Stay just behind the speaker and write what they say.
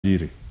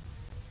tunaajiri.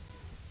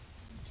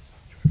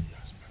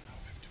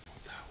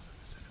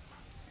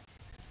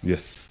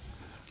 Yes.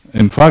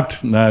 In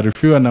fact,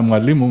 naarifiwa na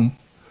mwalimu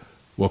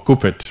wa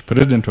KUPPET,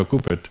 president wa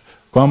KUPPET,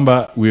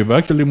 kwamba we have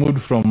actually moved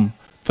from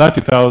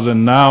 30,000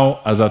 now,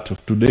 as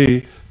at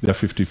today, there are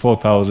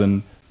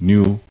 54,000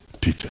 new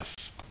teachers.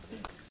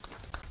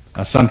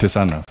 Asante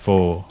sana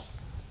for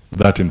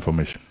that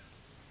information.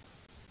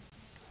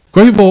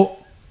 Kwa hivyo,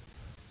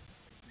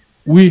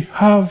 we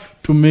have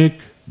to make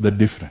the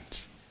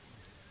difference.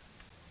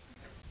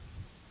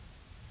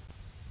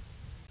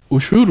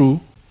 Ushuru,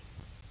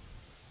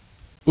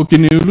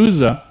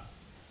 ukiniuliza,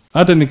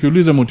 hata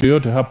nikiuliza mtu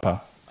yote hapa,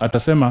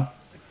 atasema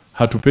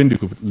hatupendi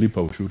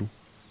kulipa ushuru.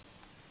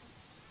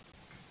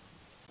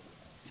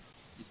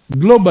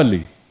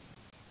 Globally,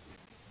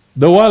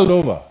 the world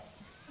over,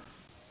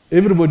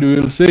 everybody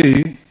will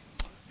say,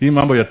 hii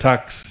mambo ya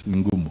tax ni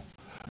ngumu.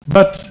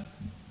 But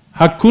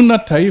hakuna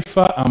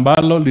taifa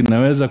ambalo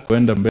linaweza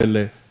kuenda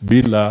mbele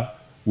bila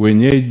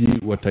wenyeji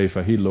wa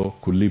taifa hilo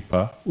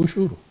kulipa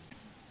ushuru.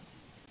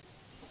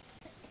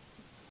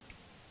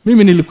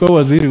 Mimi nilikuwa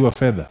waziri wa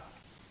fedha.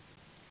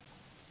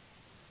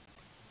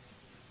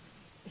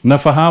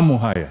 Nafahamu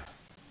haya.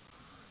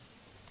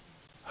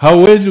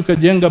 Hauwezi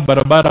ukajenga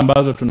barabara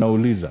ambazo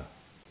tunauliza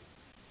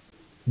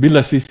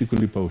bila sisi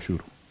kulipa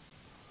ushuru.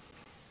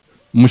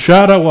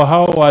 Mshahara wa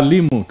hao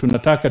walimu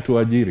tunataka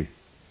tuajiri,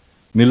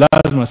 ni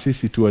lazima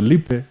sisi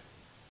tuwalipe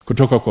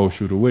kutoka kwa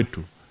ushuru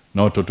wetu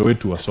na watoto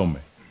wetu wasome.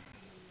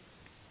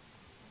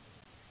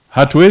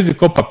 Hatuwezi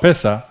kopa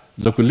pesa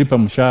za kulipa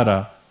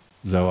mshahara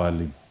za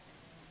walimu.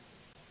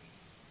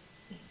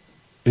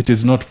 It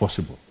is not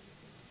possible.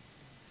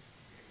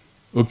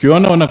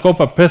 Ukiona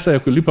wanakopa pesa ya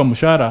kulipa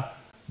mshahara,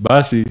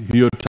 basi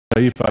hiyo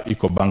taifa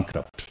iko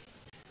bankrupt.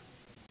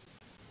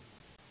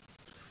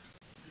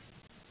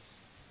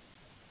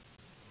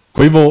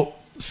 Kwa hivyo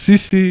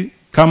sisi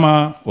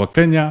kama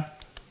Wakenya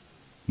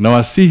na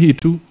wasihi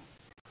tu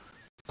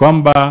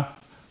kwamba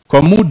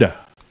kwa muda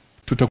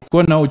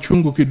tutakuwa na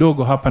uchungu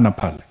kidogo hapa na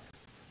pale,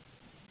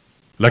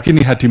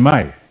 lakini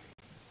hatimaye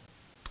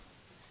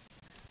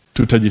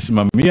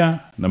tutajisimamia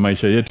na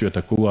maisha yetu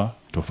yatakuwa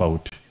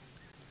tofauti.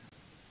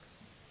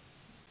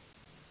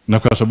 Na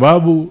kwa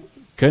sababu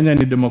Kenya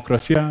ni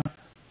demokrasia,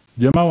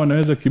 jamaa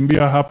wanaweza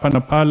kimbia hapa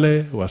na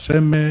pale,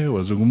 waseme,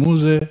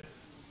 wazungumuze.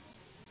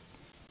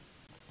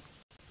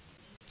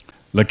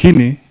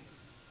 Lakini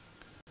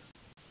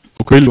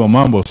ukweli wa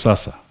mambo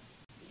sasa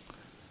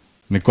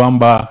ni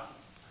kwamba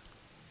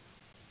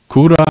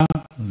kura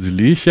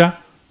ziliisha,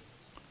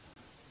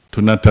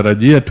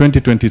 tunatarajia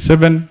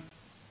 2027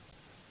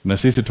 na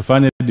sisi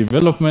tufanye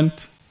development,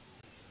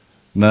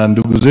 na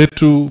ndugu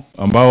zetu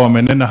ambao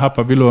wamenena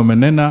hapa vile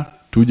wamenena,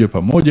 tuje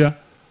pamoja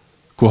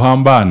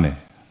kuhambane.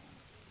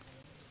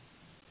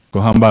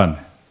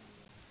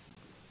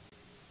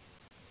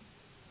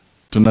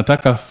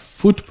 Tunataka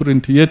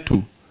footprint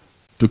yetu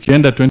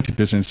tukienda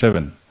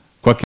 2027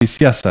 kwa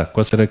kisiasa,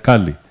 kwa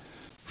serikali,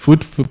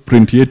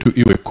 footprint yetu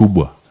iwe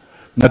kubwa.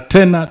 Na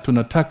tena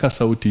tunataka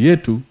sauti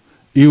yetu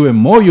iwe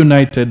more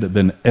united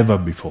than ever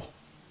before.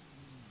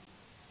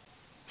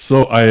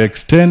 So I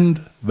extend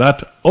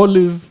that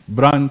olive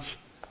branch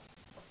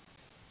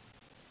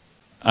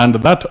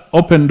and that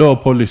open door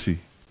policy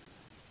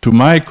to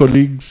my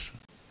colleagues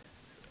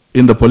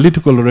in the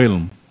political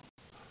realm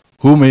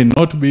who may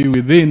not be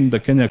within the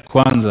Kenya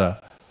Kwanza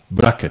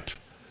bracket.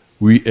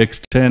 We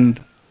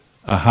extend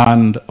a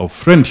hand of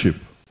friendship.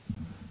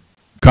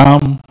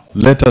 Come,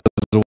 let us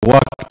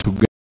work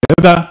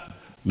together,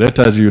 let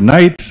us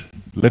unite,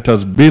 let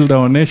us build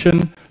our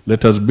nation,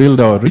 let us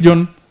build our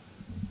region,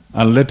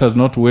 and let us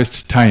not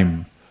waste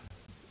time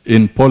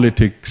in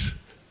politics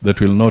that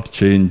will not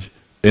change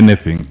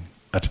anything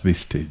at this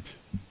stage.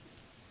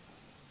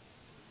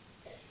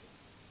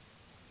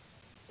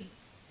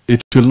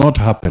 It will not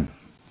happen.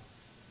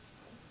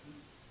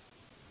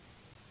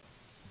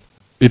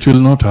 It will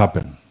not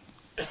happen.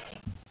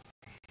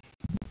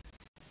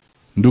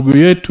 Ndugu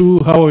yetu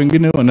hawa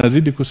wengine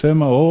wanazidi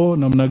kusema,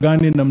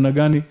 namna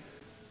gani.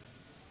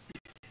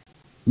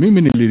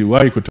 Mimi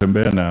niliwahi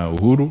kutembea na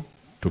Uhuru,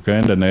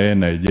 tukaenda na yeye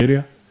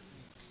Nigeria,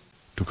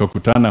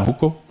 tukakutana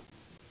huko.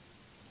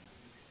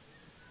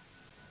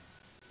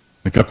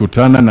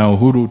 Nikakutana na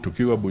Uhuru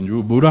tukiwa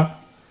Bujumbura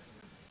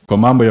kwa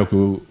mambo ya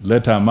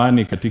kuleta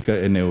amani katika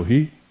eneo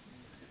hii.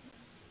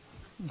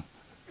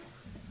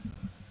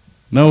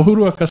 Na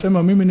Uhuru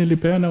akasema mimi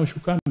nilipeana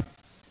ushukani.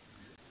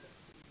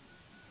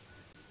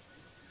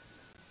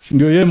 Si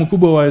ndio yeye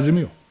mkubwa wa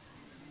Azimio?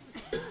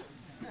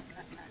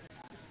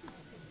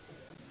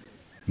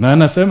 Na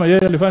anasema yeye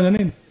alifanya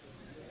nini?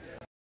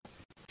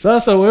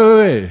 Sasa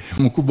wewe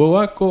mkubwa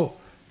wako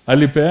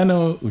alipeana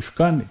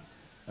ushukani,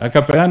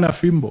 akapeana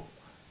fimbo,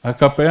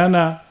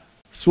 akapeana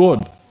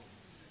sword,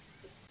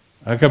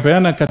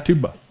 akapeana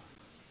katiba,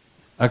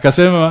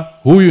 akasema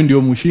huyu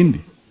ndio mshindi.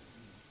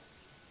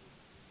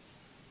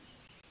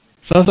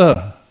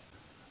 Sasa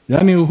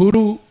yani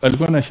Uhuru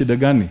alikuwa na shida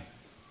gani?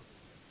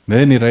 Na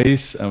yeye ni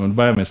rais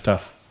ambaye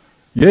amestaafu.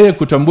 Yeye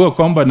kutambua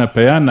kwamba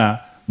anapeana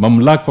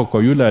mamlaka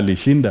kwa yule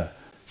alishinda,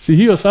 Si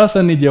hiyo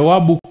sasa ni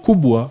jawabu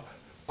kubwa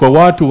kwa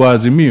watu wa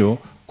Azimio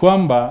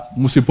kwamba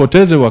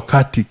msipoteze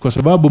wakati, kwa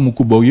sababu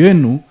mkubwa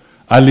wenu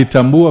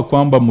alitambua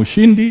kwamba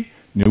mshindi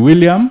ni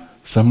William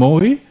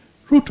Samoei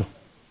Ruto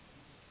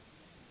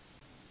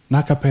na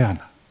akapeana.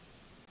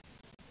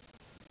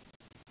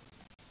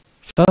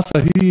 Sasa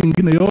hii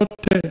ingine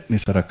yote ni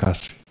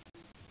sarakasi.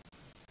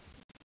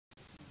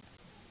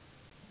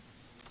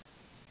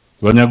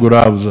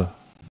 Wanyagurauza.